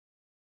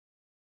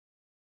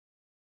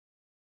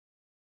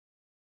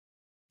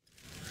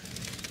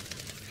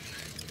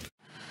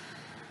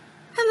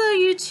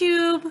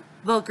YouTube,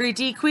 Valkyrie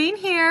D Queen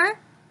here.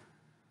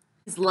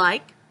 Please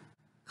like,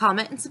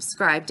 comment, and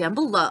subscribe down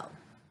below.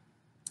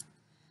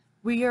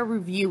 We are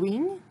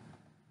reviewing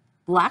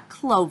Black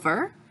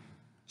Clover,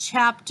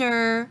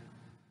 chapter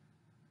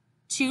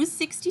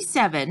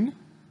 267,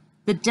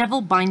 The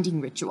Devil Binding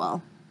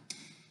Ritual.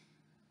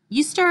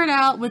 You start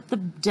out with the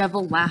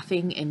devil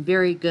laughing and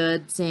very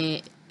good,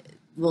 saying,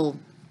 well,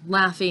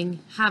 laughing,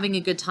 having a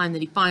good time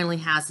that he finally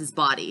has his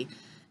body.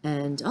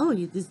 And,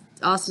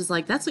 Asta's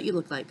like, that's what you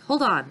look like.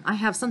 Hold on, I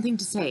have something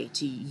to say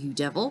to you,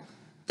 devil.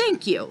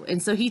 Thank you.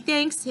 And so he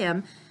thanks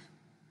him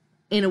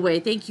in a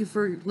way. Thank you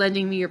for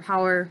lending me your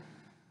power,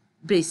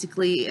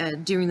 basically,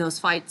 during those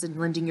fights, and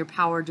lending your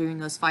power during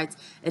those fights.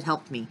 It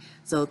helped me.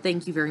 So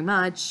thank you very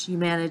much. You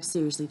managed.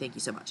 Seriously, thank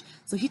you so much.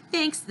 So he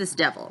thanks this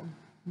devil.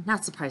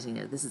 Not surprising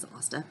that this is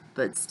Asta,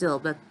 but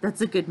still,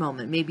 that's a good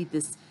moment. Maybe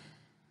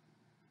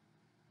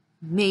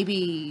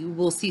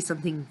we'll see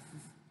something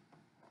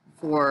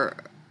for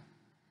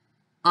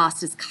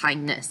Asta's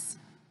kindness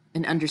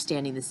and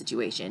understanding the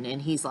situation.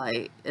 And he's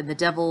like, and the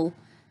devil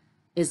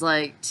is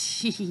like,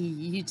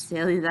 you'd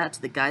say that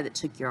to the guy that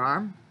took your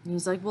arm? And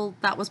he's like, well,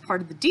 that was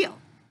part of the deal.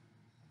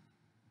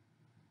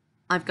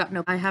 I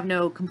have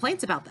no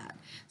complaints about that.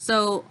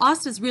 So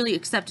Asta's really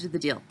accepted the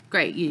deal.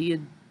 Great,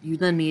 you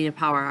lend me your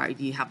power,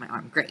 you have my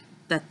arm. Great,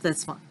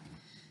 that's fine.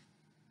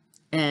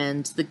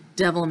 And the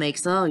devil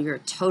makes, oh, you're a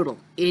total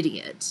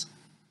idiot,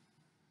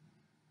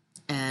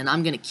 and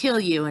I'm gonna kill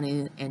you.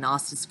 And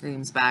Asta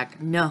screams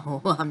back,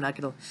 no,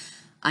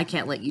 I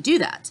can't let you do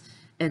that.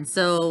 And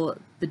so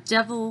the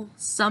devil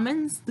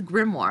summons the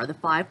grimoire, the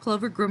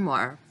 5-clover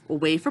grimoire,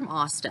 away from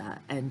Asta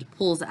and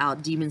pulls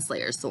out Demon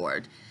Slayer's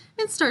sword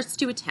and starts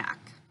to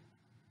attack.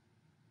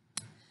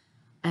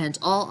 And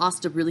all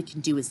Asta really can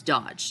do is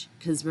dodge,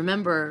 because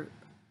remember,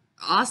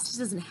 Asta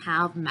doesn't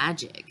have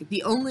magic.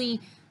 The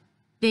only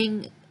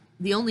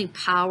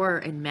power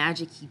and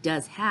magic he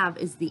does have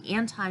is the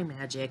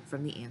anti-magic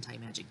from the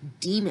anti-magic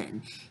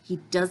demon. He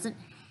doesn't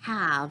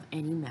have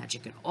any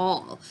magic at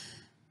all.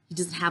 He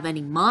doesn't have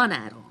any mana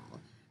at all.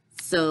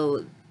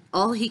 So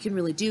all he can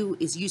really do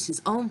is use his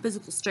own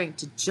physical strength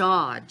to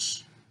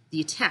dodge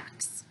the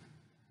attacks.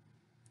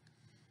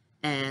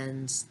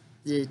 And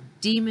the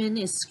demon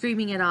is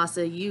screaming at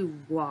Asta, you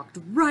walked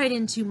right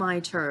into my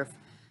turf.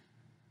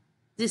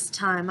 This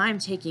time I'm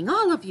taking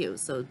all of you.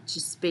 So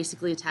just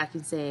basically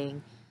attacking,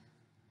 saying,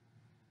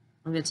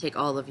 I'm going to take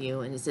all of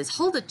you. And he says,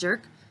 hold it,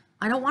 jerk.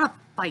 I don't want to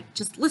fight.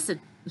 Just listen.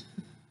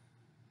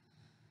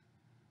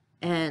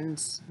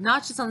 And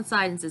Notch is on the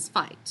side and says,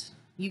 fight.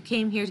 You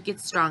came here to get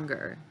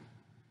stronger.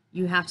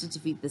 You have to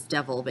defeat this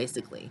devil,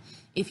 basically.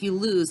 If you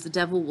lose, the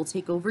devil will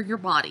take over your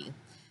body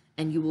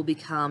and you will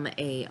become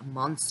a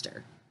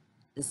monster,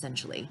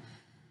 essentially.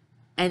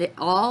 And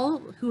all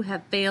who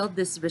have failed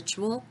this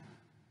ritual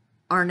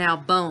are now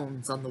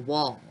bones on the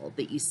wall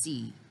that you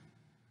see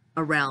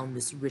around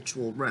this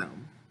ritual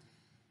room.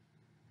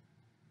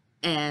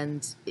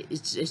 And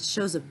it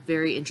shows a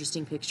very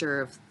interesting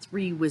picture of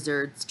 3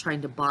 wizards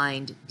trying to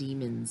bind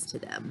demons to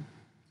them.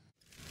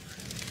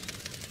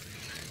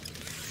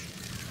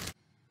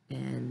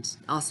 And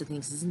Asta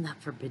thinks, isn't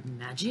that forbidden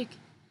magic?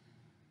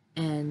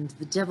 And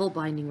the devil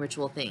binding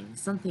ritual thing,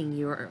 something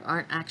you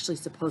aren't actually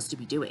supposed to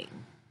be doing.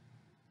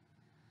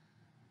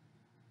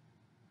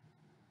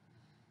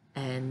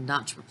 And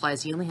Notch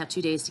replies, you only have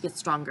 2 days to get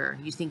stronger.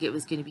 You think it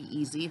was going to be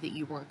easy, that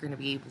you weren't going to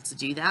be able to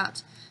do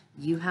that?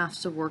 You have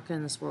to work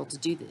in this world to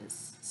do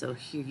this. So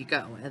here you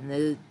go. And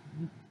the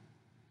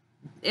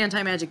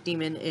anti-magic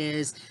demon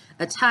is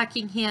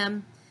attacking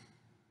him.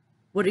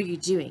 What are you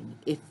doing?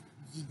 If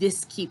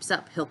this keeps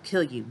up, he'll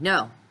kill you.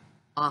 No.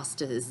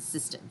 Asta's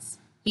assistance.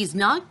 He's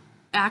not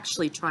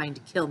actually trying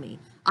to kill me.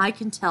 I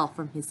can tell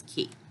from his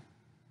ki.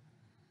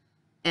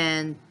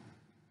 And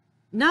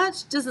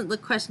Notch doesn't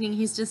look questioning.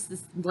 He's just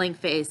this blank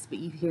face, but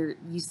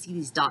you see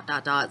these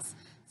dots.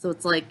 So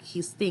it's like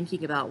he's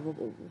thinking about,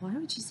 well, why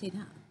would you say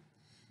that?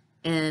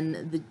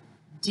 And the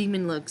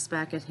demon looks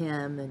back at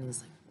him and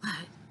he's like,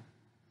 what?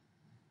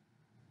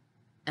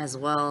 As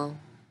well.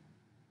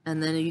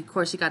 And then, of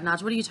course, you got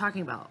Notch. What are you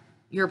talking about?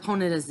 Your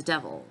opponent is the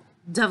devil.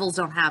 Devils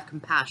don't have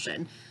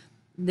compassion.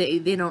 They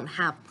don't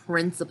have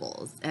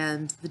principles.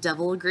 And the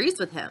devil agrees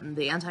with him.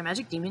 The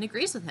anti-magic demon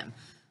agrees with him.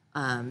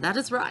 That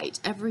is right.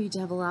 Every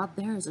devil out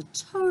there is a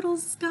total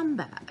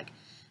scumbag.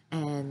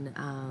 And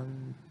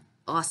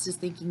Asta's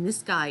thinking,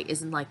 this guy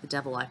isn't like the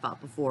devil I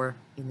fought before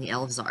in the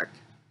Elves arc.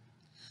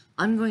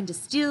 I'm going to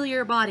steal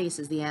your body,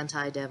 says the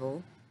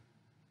anti-devil.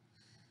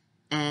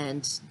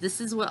 And this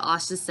is what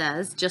Asta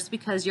says, just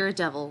because you're a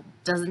devil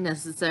doesn't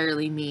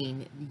necessarily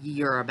mean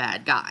you're a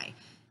bad guy.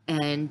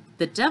 And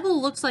the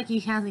devil looks like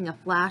he's having a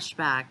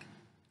flashback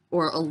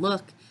or a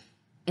look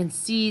and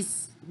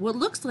sees what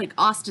looks like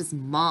Asta's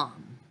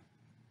mom.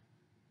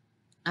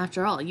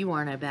 After all, you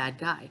aren't a bad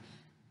guy.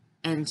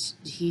 And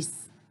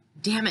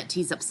damn it,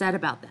 he's upset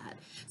about that.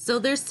 So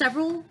there's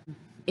several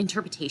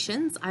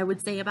interpretations, I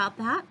would say, about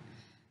that.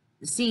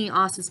 Seeing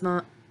Asta's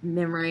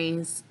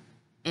memories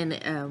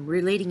and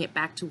relating it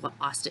back to what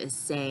Asta is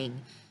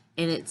saying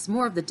and it's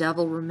more of the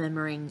devil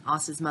remembering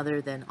Asta's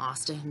mother than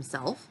Asta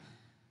himself.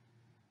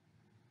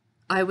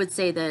 I would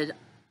say that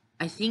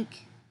I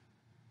think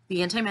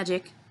the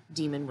anti-magic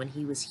demon, when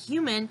he was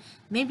human,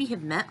 maybe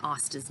have met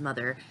Asta's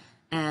mother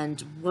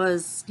and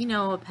was, you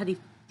know, a petty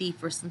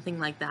thief or something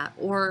like that,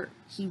 or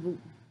he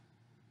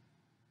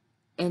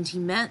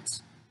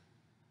met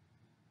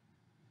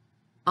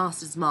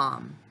Asta's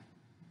mom.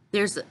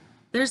 There's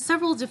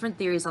several different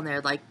theories on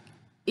there. Like,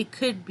 it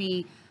could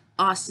be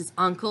Asta's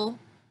uncle,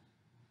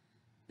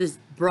 this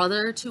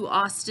brother to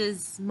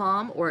Asta's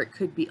mom, or it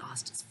could be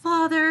Asta's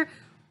father,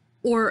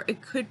 or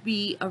it could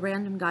be a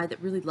random guy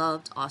that really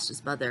loved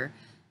Asta's mother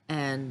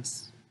and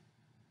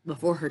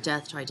before her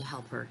death tried to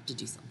help her to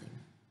do something.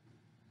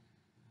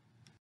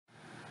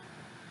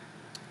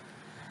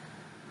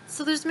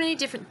 So there's many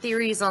different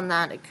theories on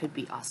that. It could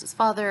be Asta's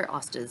father,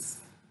 Asta's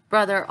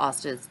brother,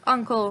 Asta's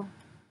uncle,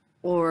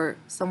 or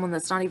someone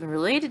that's not even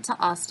related to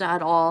Asta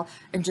at all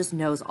and just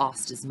knows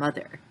Asta's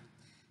mother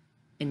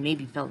and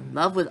maybe fell in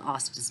love with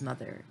Asta's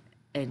mother,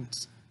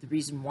 and the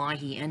reason why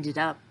he ended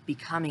up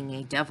becoming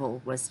a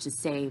devil was to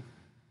save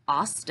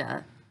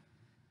Asta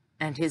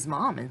and his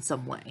mom in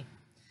some way.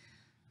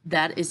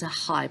 That is a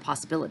high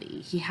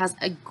possibility. He has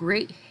a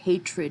great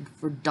hatred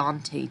for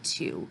Dante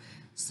too,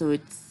 so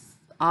it's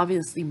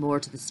obviously more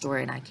to the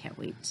story, and I can't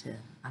wait to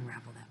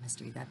unravel that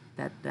mystery.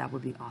 That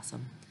would be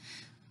awesome.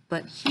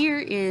 But here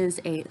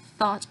is a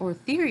thought or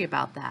theory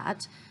about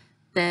that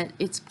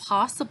it's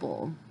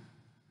possible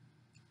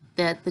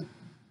that the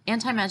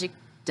anti-magic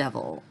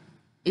devil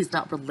is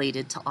not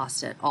related to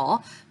Asta at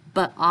all,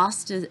 but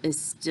Asta is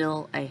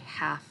still a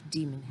half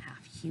demon,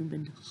 half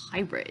human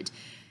hybrid.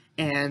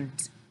 And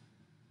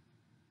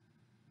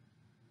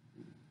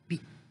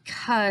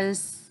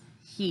because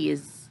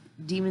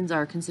demons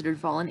are considered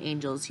fallen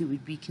angels, he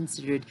would be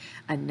considered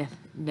a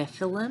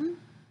Nephilim.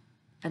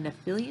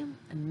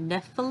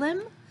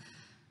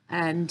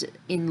 And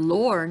in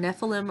lore,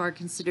 Nephilim are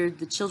considered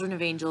the children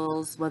of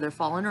angels, whether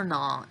fallen or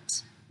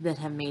not, that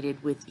have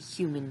mated with a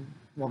human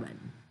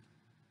woman.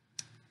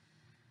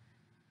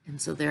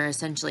 And so they're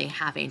essentially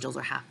half angels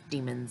or half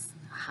demons,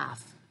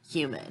 half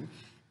human.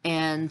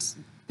 And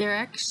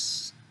they're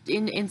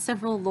in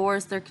several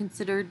lores, they're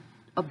considered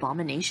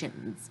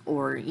abominations,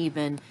 or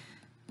even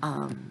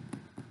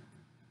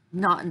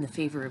not in the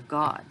favor of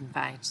God. In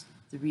fact,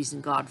 the reason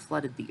God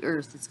flooded the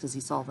earth is because he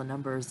saw the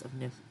numbers of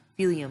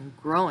Nephilim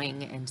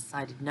growing and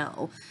decided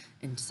no,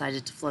 and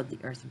decided to flood the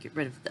earth and get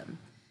rid of them.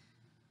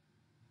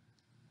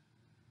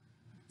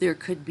 There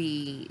could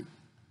be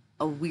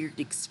a weird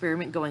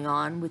experiment going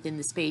on within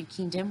the Spade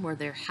Kingdom where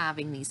they're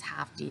having these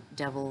half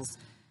devils,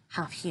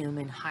 half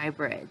human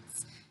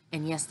hybrids.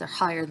 And yes, they're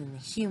higher than the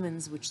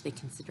humans, which they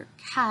consider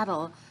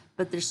cattle,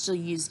 but they're still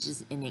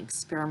used and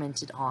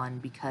experimented on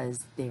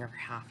because they are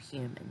half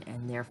human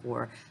and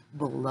therefore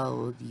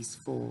below these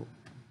full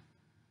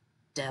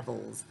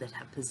devils that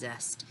have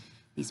possessed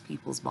these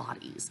people's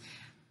bodies.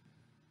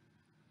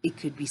 It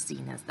could be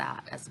seen as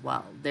that as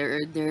well.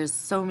 There's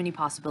so many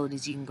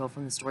possibilities you can go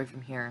from the story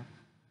from here,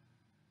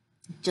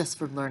 just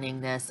for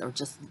learning this or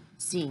just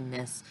seeing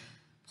this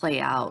play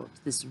out,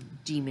 this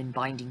demon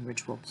binding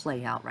ritual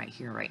play out right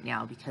here, right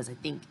now, because I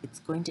think it's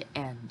going to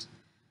end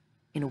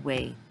in a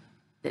way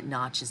that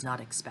Notch is not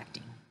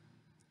expecting.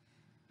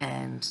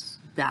 And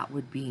that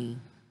would be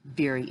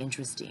very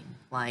interesting.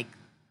 Like,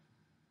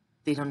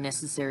 they don't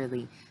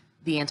necessarily,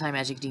 the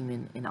anti-magic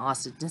demon in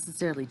Asta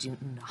necessarily do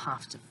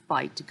have to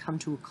fight to come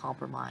to a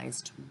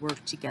compromise, to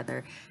work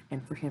together,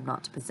 and for him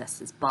not to possess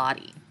his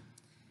body.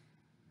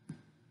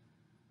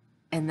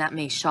 And that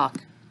may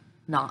shock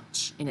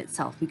Notch in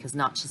itself, because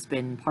Notch has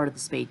been part of the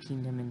Spade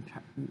Kingdom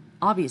and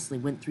obviously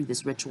went through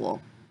this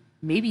ritual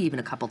maybe even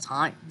a couple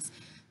times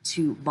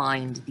to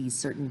bind these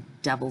certain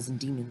devils and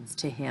demons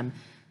to him,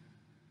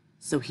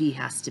 so he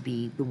has to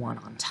be the one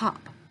on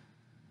top.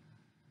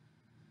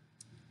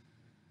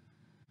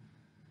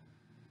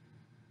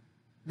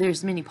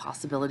 There's many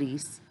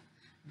possibilities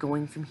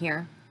going from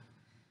here.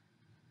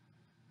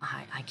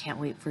 I can't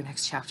wait for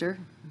next chapter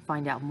and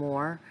find out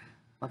more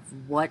of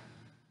what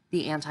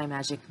the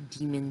anti-magic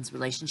demon's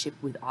relationship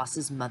with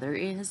Asta's mother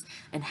is,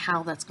 and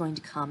how that's going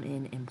to come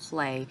in and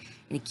play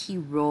in a key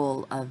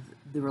role of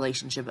the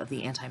relationship of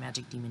the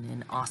anti-magic demon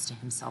and Asta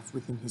himself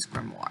within his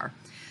grimoire.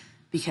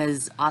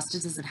 Because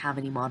Asta doesn't have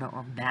any mana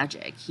or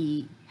magic,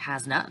 he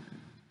has none.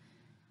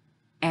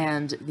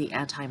 And the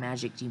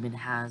anti-magic demon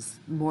has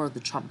more of the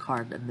trump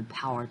card and the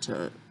power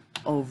to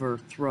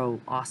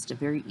overthrow Asta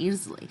very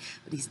easily,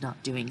 but he's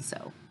not doing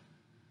so.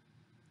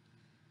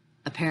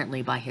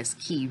 Apparently by his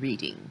key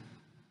reading.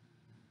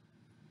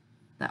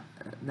 That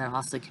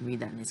Asta can read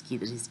that in his key,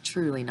 that he's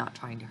truly not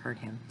trying to hurt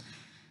him.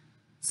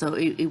 So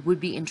it would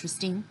be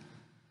interesting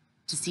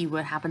to see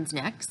what happens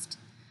next.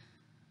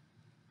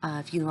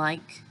 If you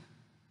like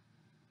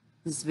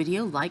this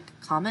video, like,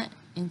 comment,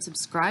 and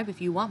subscribe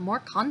if you want more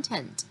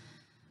content.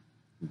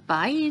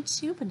 Bye,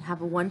 YouTube, and have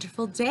a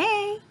wonderful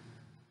day.